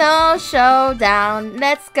final showdown.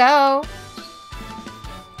 Let's go.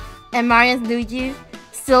 And Mario and Luigi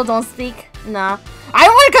still don't speak. Nah. I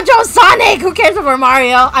want to control Sonic! Who cares about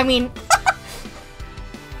Mario? I mean...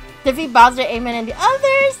 Defeat Bowser, Eggman, and the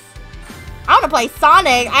others. I want to play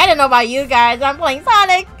Sonic. I don't know about you guys. I'm playing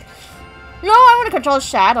Sonic. No, I want to control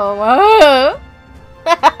Shadow.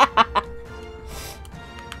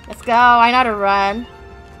 Let's go. I know how to run.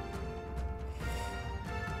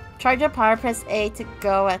 Charge up power. Press A to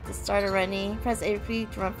go at the start of running. Press A to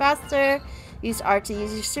run faster. Use R to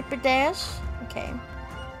use your super dash. Okay.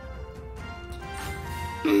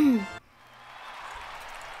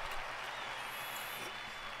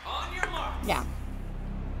 Yeah.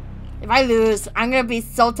 If I lose, I'm gonna be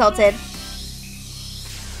so tilted.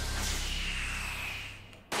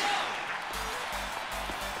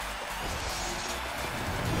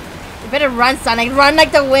 You better run, Sonic. Run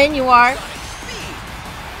like the wind you are.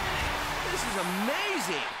 This is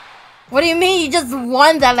amazing. What do you mean? You just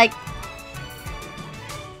won that, like...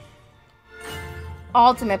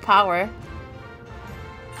 ultimate power.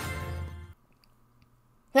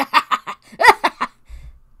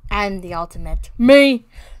 I'm the ultimate. Me!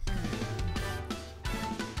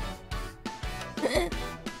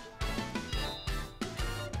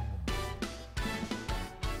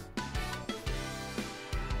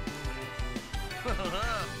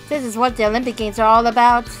 This is what the Olympic Games are all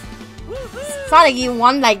about. Sonic, you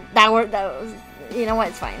won like that was, you know what,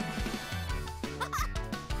 it's fine.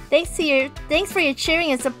 Thanks for your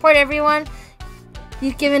cheering and support, everyone.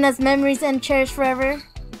 You've given us memories and cherished forever.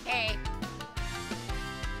 Hey.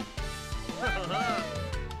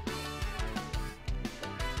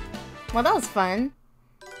 Well, that was fun.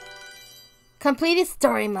 Completed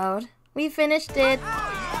story mode. We finished it.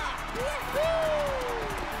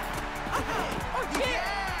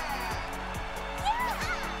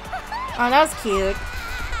 Oh, that was cute.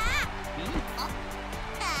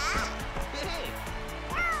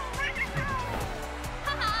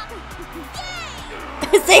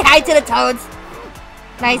 Say hi to the toads.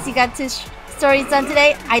 Nice, you got 2 stories done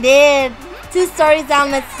today? I did. 2 stories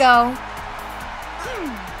down, let's go.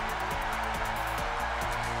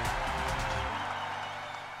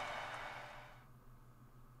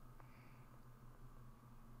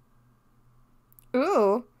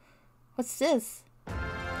 Ooh, what's this?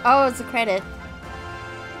 Oh, it's a credit.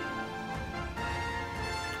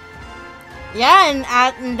 Yeah, and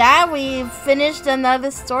at that we finished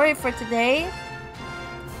another story for today.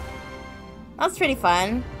 That was pretty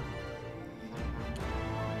fun.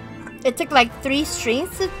 It took like 3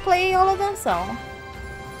 streams to play all of them, so...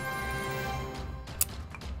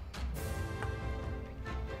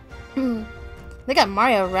 Look at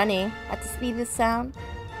Mario running at the speed of sound.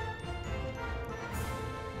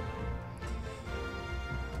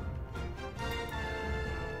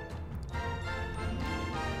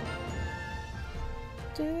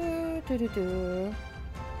 Do.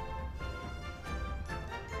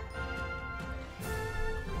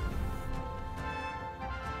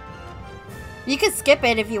 You could skip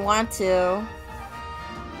it if you want to,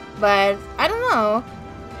 but I don't know.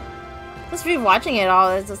 Just rewatching it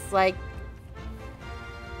all is just like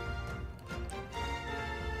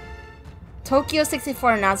Tokyo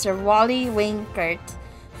 64 announcer Wally Winkert.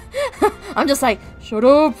 I'm just like, shut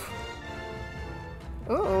up.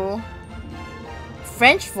 Ooh.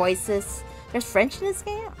 French voices. There's French in this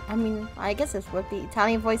game? I mean, I guess it would be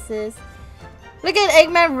Italian voices. Look at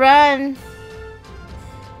Eggman run.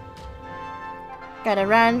 Gotta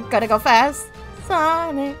run, gotta go fast.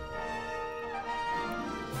 Sonic.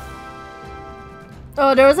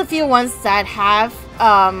 Oh, there was a few ones that have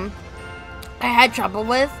I had trouble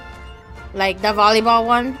with, like the volleyball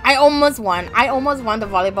one. I almost won the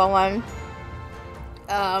volleyball one.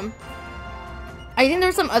 I think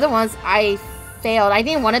there's some other ones I failed. I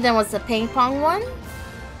think one of them was the ping pong one.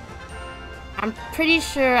 I'm pretty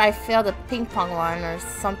sure I failed the ping pong one or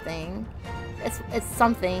something. It's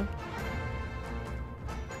something.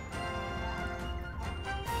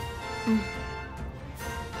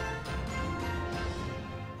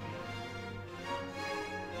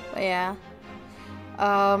 But yeah.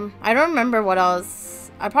 I don't remember what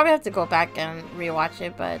else. I probably have to go back and rewatch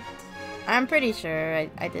it, but I'm pretty sure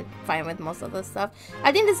I did fine with most of the stuff.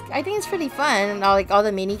 I think it's pretty fun. Like all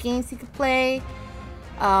the mini games you could play,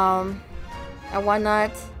 and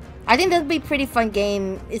whatnot. I think that'd be a pretty fun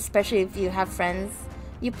game, especially if you have friends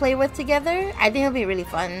you play with together. I think it'll be really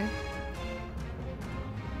fun.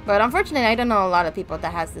 But unfortunately, I don't know a lot of people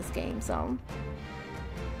that has this game, so.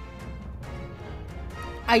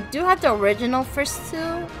 I do have the original first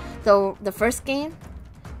two, the first game,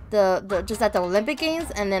 the just at the Olympic Games,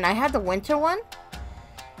 and then I had the winter one.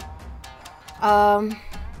 I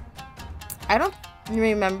don't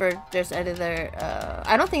remember there's any other.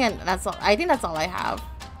 I don't think that's all. I think that's all I have.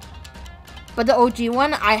 But the OG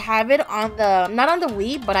one, I have it on the not on the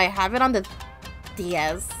Wii, but I have it on the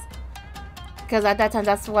DS. Because at that time,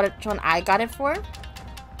 that's what one I got it for.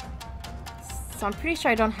 So I'm pretty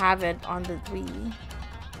sure I don't have it on the Wii.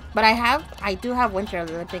 But I do have Winter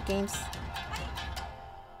Olympic Games.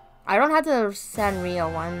 I don't have the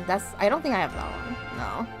Sanrio one. I don't think I have that one.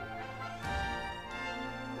 No.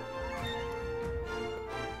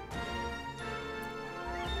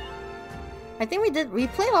 I think we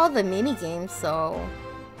played all the mini games, so.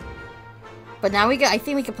 But now I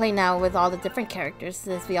think we can play now with all the different characters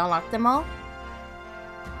since we unlocked them all.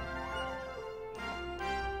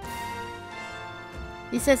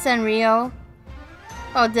 You said Sanrio.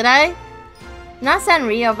 Oh, did I? Not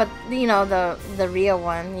Sanrio, but you know the real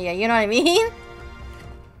one. Yeah, you know what I mean?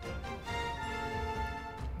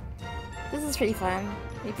 This is pretty fun.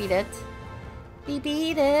 We beat it. We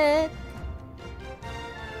beat it.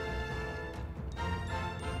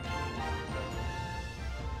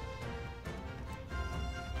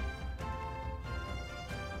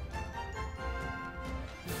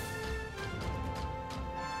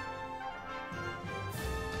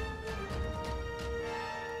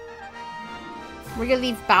 We're gonna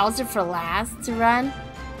leave Bowser for last to run.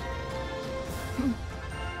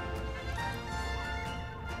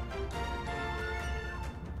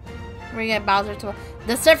 We're gonna get Bowser to...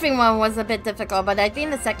 The surfing one was a bit difficult, but I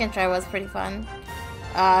think the second try was pretty fun.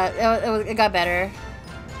 It got better.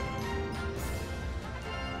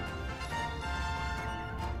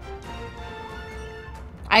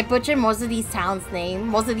 I butchered most of these towns' names,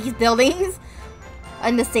 most of these buildings,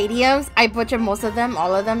 and the stadiums. I butchered most of them,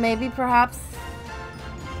 all of them maybe, perhaps.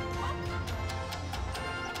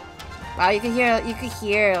 Wow, you could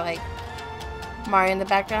hear like Mario in the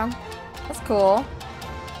background. That's cool.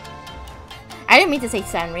 I didn't mean to say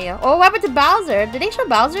Sanrio. Oh, what happened to Bowser? Did they show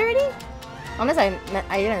Bowser already? Unless I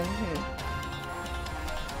didn't.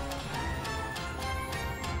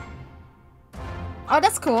 Oh,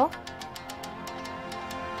 that's cool.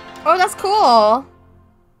 Oh, that's cool.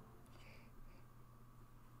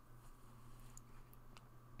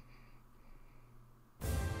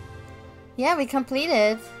 Yeah, we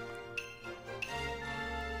completed.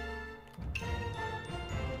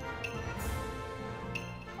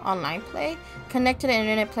 Online play? Connect to the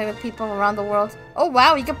internet, play with people around the world. Oh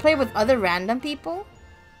wow, you can play with other random people?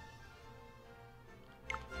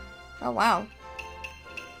 Oh wow.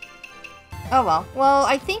 Oh well. Well,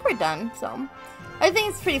 I think we're done, so. I think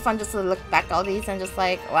it's pretty fun just to look back at all these and just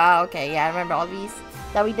like, wow, okay, yeah, I remember all these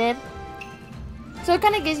that we did. So it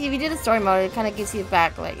kind of gives you, if you do the story mode, it kind of gives you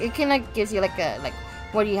back, like, it kind of gives you like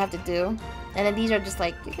what do you have to do. And then these are just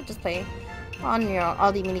like, you could just play on your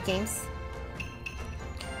all the mini games.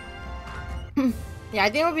 Yeah, I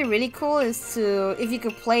think what would be really cool is if you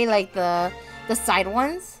could play like the side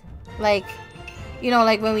ones, like, you know,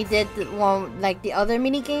 like when we did the one, like the other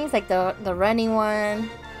mini games, like the running one,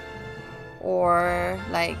 or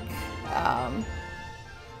like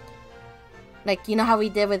you know how we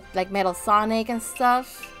did with like Metal Sonic and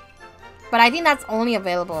stuff. But I think that's only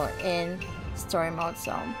available in story mode,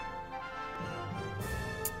 so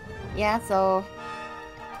yeah, so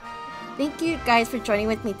thank you guys for joining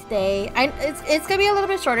with me today. It's gonna be a little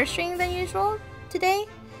bit shorter stream than usual today.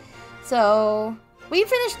 So we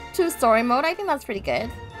finished 2 story mode. I think that's pretty good.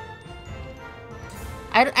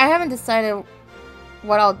 I haven't decided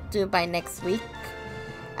what I'll do by next week.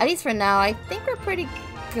 At least for now, I think we're pretty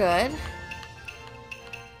good.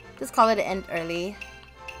 just call it an end early.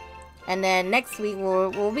 And then next week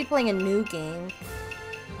we'll be playing a new game.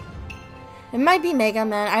 It might be Mega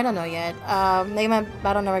Man, I don't know yet. Mega Man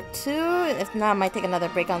Battle Network 2. If not, I might take another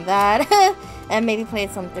break on that. And maybe play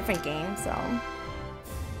some different games,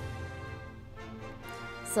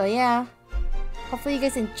 so yeah. Hopefully you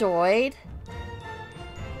guys enjoyed.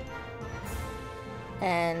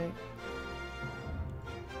 And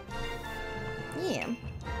yeah.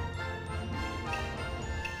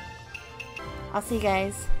 I'll see you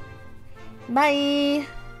guys. Bye!